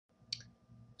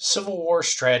Civil War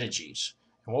strategies.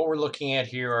 And what we're looking at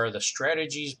here are the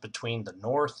strategies between the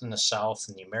North and the South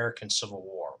in the American Civil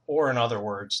War, or in other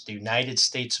words, the United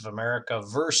States of America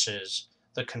versus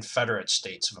the Confederate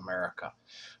States of America.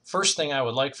 First thing I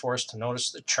would like for us to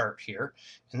notice the chart here,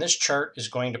 and this chart is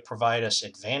going to provide us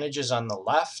advantages on the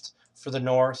left for the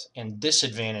North and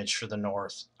disadvantage for the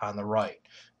North on the right.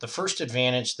 The first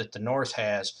advantage that the North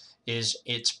has is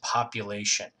its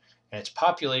population, and its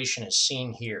population is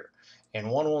seen here. And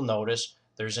one will notice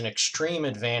there's an extreme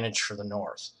advantage for the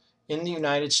North. In the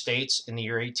United States, in the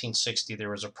year 1860,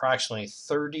 there was approximately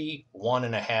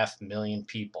 31.5 million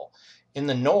people. In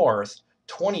the North,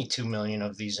 22 million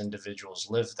of these individuals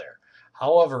lived there.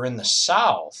 However, in the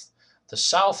South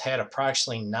had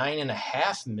approximately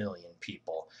 9.5 million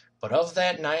people. But of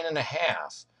that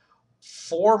 9.5,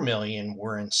 4 million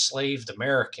were enslaved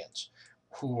Americans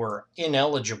who were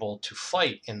ineligible to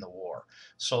fight in the war.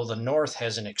 So the North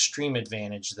has an extreme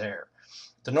advantage there.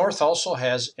 The North also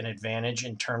has an advantage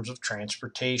in terms of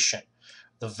transportation.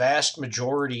 The vast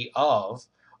majority of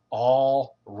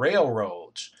all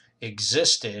railroads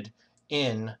existed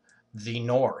in the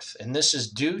North, and this is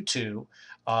due to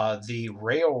the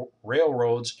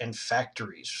railroads and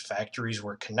factories. Factories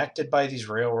were connected by these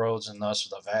railroads, and thus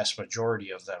the vast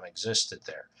majority of them existed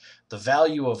there. The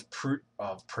value of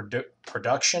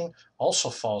production also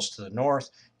falls to the North,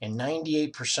 and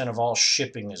 98% of all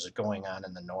shipping is going on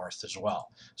in the North as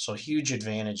well. So huge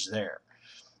advantage there.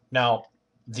 Now,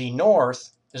 the North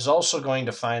is also going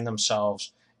to find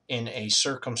themselves in a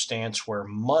circumstance where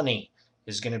money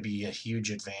is going to be a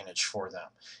huge advantage for them.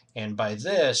 And by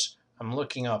this, I'm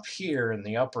looking up here in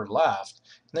the upper left,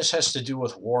 and this has to do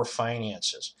with war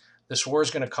finances. This war is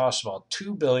going to cost about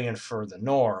 $2 billion for the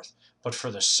North, but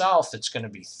for the South, it's going to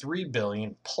be $3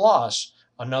 billion plus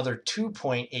another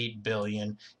 $2.8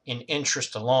 billion in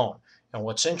interest alone. And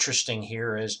what's interesting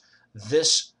here is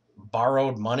this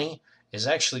borrowed money is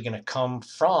actually going to come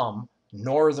from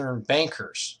northern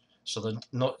bankers. So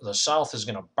the South is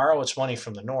going to borrow its money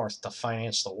from the North to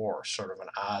finance the war, sort of an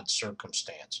odd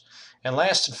circumstance. And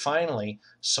last and finally,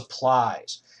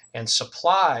 supplies. And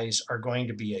supplies are going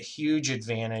to be a huge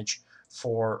advantage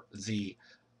for the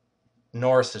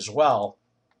North as well.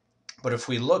 But if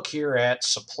we look here at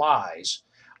supplies,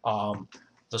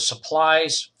 the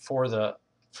supplies for the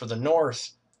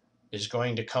North is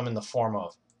going to come in the form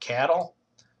of cattle,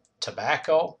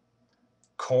 tobacco,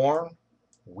 corn,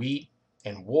 wheat,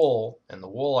 and wool, and the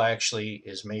wool actually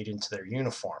is made into their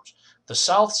uniforms. The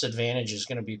South's advantage is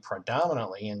going to be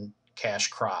predominantly in cash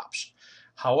crops.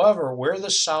 However, where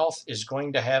the South is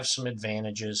going to have some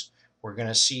advantages, we're going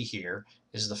to see here,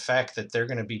 is the fact that they're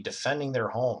going to be defending their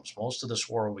homes. Most of this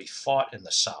war will be fought in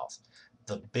the South.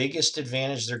 The biggest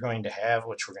advantage they're going to have,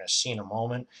 which we're going to see in a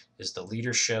moment, is the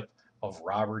leadership of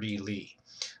Robert E. Lee.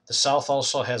 The South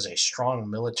also has a strong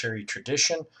military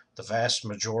tradition. The vast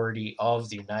majority of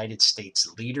the United States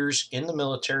leaders in the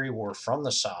military were from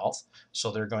the South,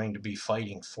 so they're going to be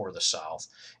fighting for the South.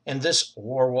 And this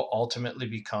war will ultimately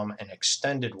become an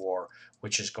extended war,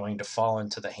 which is going to fall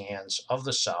into the hands of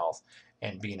the South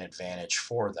and be an advantage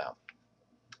for them.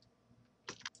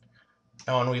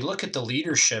 Now, when we look at the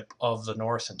leadership of the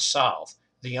North and South,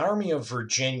 the Army of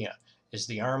Virginia is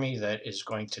the army that is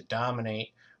going to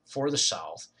dominate for the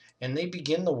South, and they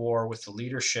begin the war with the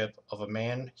leadership of a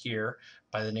man here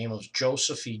by the name of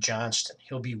Joseph E. Johnston.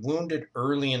 He'll be wounded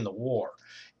early in the war,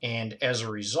 and as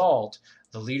a result,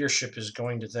 the leadership is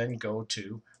going to then go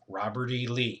to Robert E.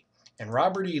 Lee. And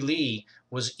Robert E. Lee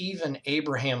was even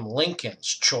Abraham Lincoln's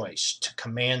choice to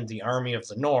command the Army of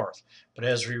the North. But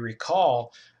as we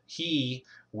recall, he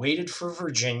waited for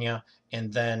Virginia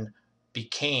and then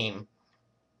became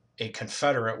a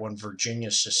Confederate when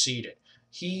Virginia seceded.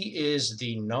 He is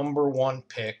the number one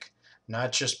pick,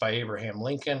 not just by Abraham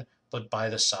Lincoln, but by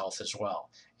the South as well.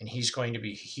 And he's going to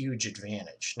be a huge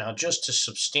advantage. Now, just to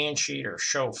substantiate or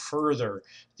show further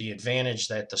the advantage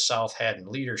that the South had in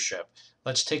leadership,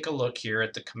 let's take a look here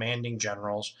at the commanding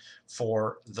generals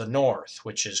for the North,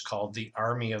 which is called the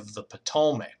Army of the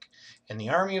Potomac. And the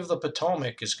Army of the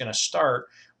Potomac is going to start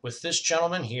with this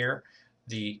gentleman here,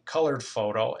 the colored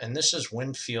photo, and this is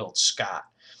Winfield Scott.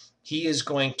 He is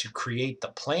going to create the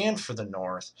plan for the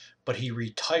North, but he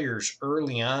retires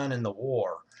early on in the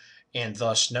war and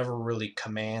thus never really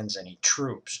commands any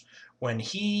troops. When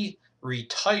he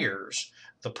retires,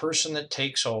 the person that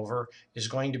takes over is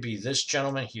going to be this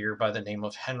gentleman here by the name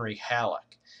of Henry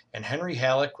Halleck. And Henry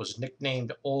Halleck was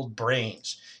nicknamed Old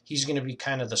Brains. He's going to be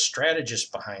kind of the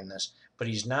strategist behind this, but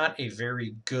he's not a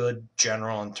very good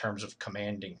general in terms of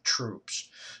commanding troops.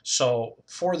 So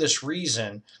for this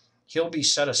reason, he'll be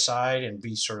set aside and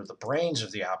be sort of the brains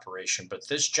of the operation. But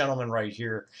this gentleman right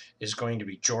here is going to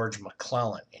be George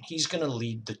McClellan, and he's going to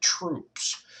lead the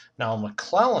troops. Now,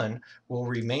 McClellan will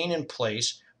remain in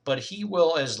place, but he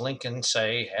will, as Lincoln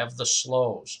say, have the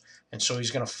slows. And so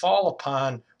he's going to fall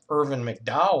upon Irvin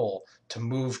McDowell to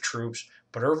move troops,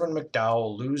 but Irvin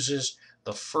McDowell loses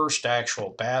the first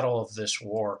actual battle of this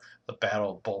war, the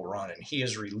Battle of Bull Run, and he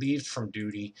is relieved from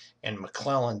duty, and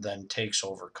McClellan then takes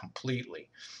over completely.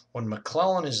 When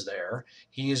McClellan is there,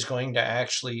 he is going to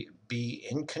actually be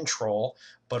in control,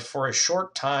 but for a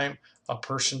short time, a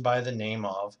person by the name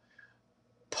of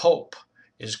Pope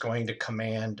is going to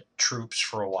command troops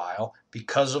for a while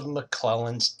because of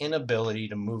McClellan's inability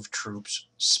to move troops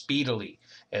speedily,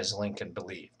 as Lincoln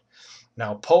believed.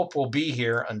 Now, Pope will be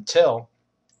here until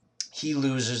he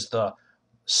loses the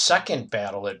second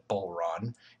battle at Bull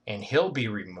Run, and he'll be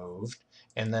removed,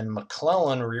 and then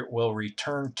McClellan will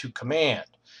return to command,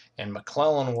 and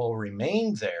McClellan will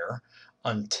remain there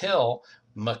until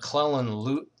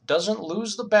McClellan doesn't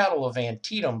lose the Battle of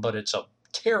Antietam, but it's a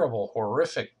terrible,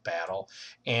 horrific battle,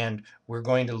 and we're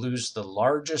going to lose the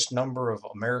largest number of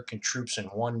American troops in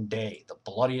one day, the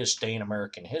bloodiest day in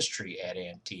American history at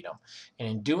Antietam, and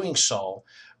in doing so,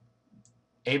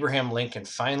 Abraham Lincoln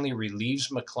finally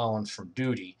relieves McClellan from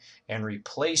duty and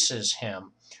replaces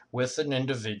him with an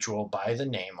individual by the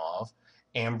name of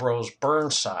Ambrose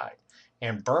Burnside.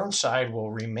 And Burnside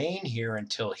will remain here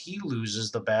until he loses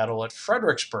the battle at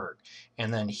Fredericksburg.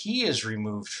 And then he is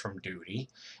removed from duty.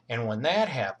 And when that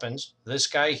happens, this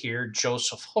guy here,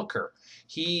 Joseph Hooker,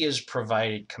 he is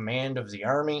provided command of the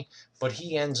army, but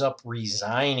he ends up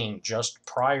resigning just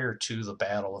prior to the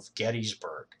Battle of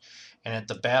Gettysburg. And at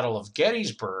the Battle of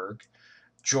Gettysburg,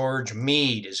 George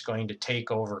Meade is going to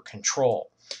take over control.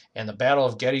 And the Battle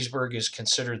of Gettysburg is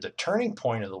considered the turning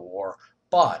point of the war,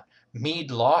 but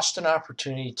Meade lost an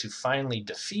opportunity to finally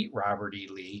defeat Robert E.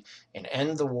 Lee and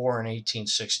end the war in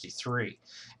 1863.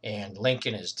 And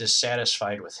Lincoln is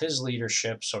dissatisfied with his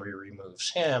leadership, so he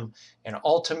removes him. And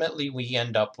ultimately, we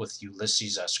end up with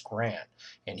Ulysses S. Grant.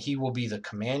 And he will be the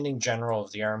commanding general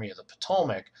of the Army of the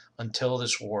Potomac until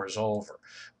this war is over.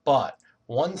 But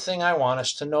one thing I want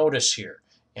us to notice here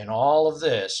in all of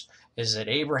this is that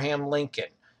Abraham Lincoln,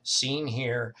 seen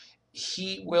here,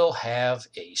 he will have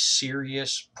a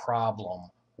serious problem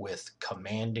with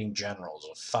commanding generals,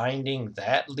 of finding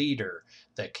that leader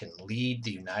that can lead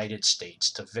the United States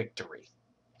to victory.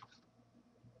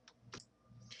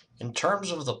 In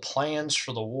terms of the plans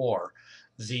for the war,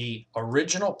 the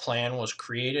original plan was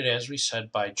created, as we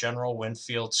said, by General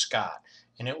Winfield Scott,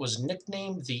 and it was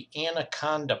nicknamed the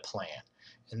Anaconda Plan.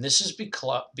 And this is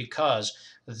because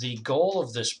the goal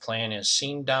of this plan, as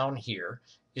seen down here,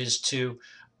 is to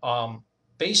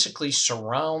basically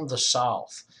surround the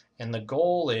South. And the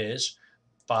goal is,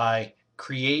 by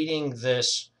creating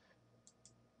this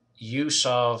use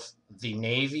of the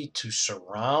Navy to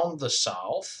surround the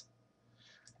South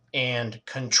and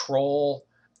control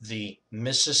the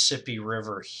Mississippi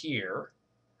River here,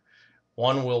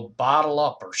 one will bottle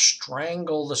up or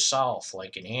strangle the South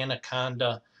like an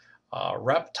anaconda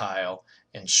reptile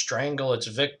and strangle its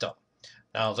victim.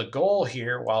 Now, the goal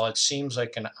here, while it seems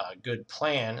like a good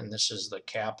plan, and this is the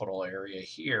capital area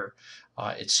here,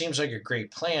 it seems like a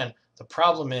great plan. The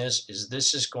problem is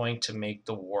this is going to make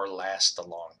the war last a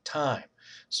long time.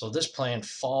 So this plan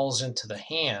falls into the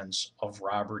hands of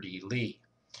Robert E. Lee.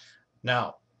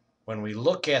 Now, when we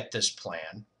look at this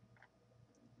plan,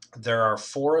 there are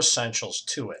four essentials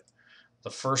to it.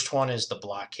 The first one is the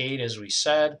blockade, as we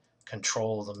said,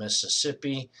 control of the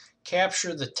Mississippi,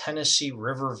 capture the Tennessee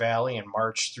River Valley and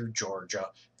march through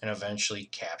Georgia, and eventually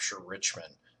capture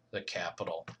Richmond, the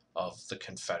capital of the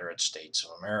Confederate States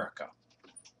of America.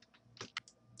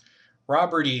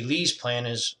 Robert E. Lee's plan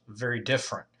is very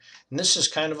different. And this is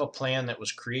kind of a plan that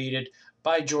was created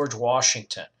by George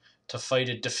Washington to fight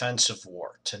a defensive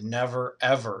war, to never,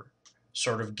 ever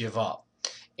sort of give up.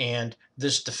 And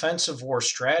this defensive war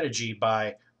strategy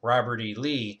by Robert E.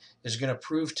 Lee is going to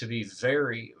prove to be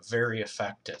very, very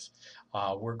effective.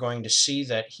 We're going to see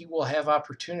that he will have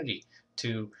opportunity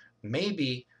to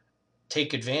maybe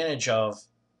take advantage of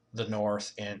the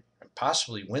North and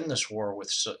possibly win this war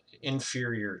with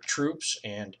inferior troops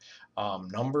and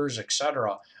numbers,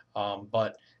 etc.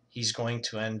 But he's going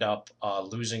to end up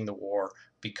losing the war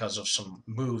because of some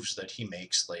moves that he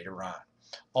makes later on.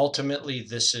 Ultimately,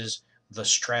 this is the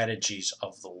strategies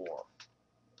of the war.